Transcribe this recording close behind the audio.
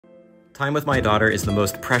Time with my daughter is the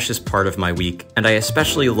most precious part of my week, and I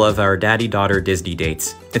especially love our daddy-daughter Disney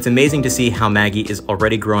dates. It's amazing to see how Maggie is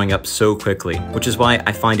already growing up so quickly, which is why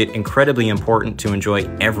I find it incredibly important to enjoy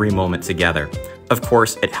every moment together. Of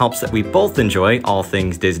course, it helps that we both enjoy all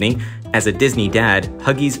things Disney. As a Disney dad,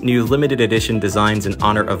 Huggies' new limited edition designs in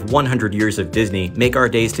honor of 100 years of Disney make our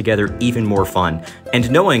days together even more fun.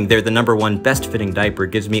 And knowing they're the #1 best fitting diaper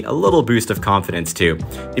gives me a little boost of confidence too.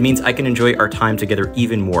 It means I can enjoy our time together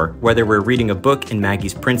even more, whether we're reading a book in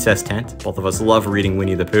Maggie's princess tent, both of us love reading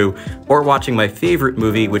Winnie the Pooh, or watching my favorite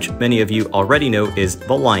movie, which many of you already know is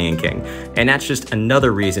The Lion King. And that's just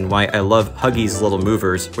another reason why I love Huggies' little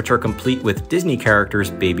movers, which are complete with Disney characters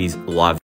babies love.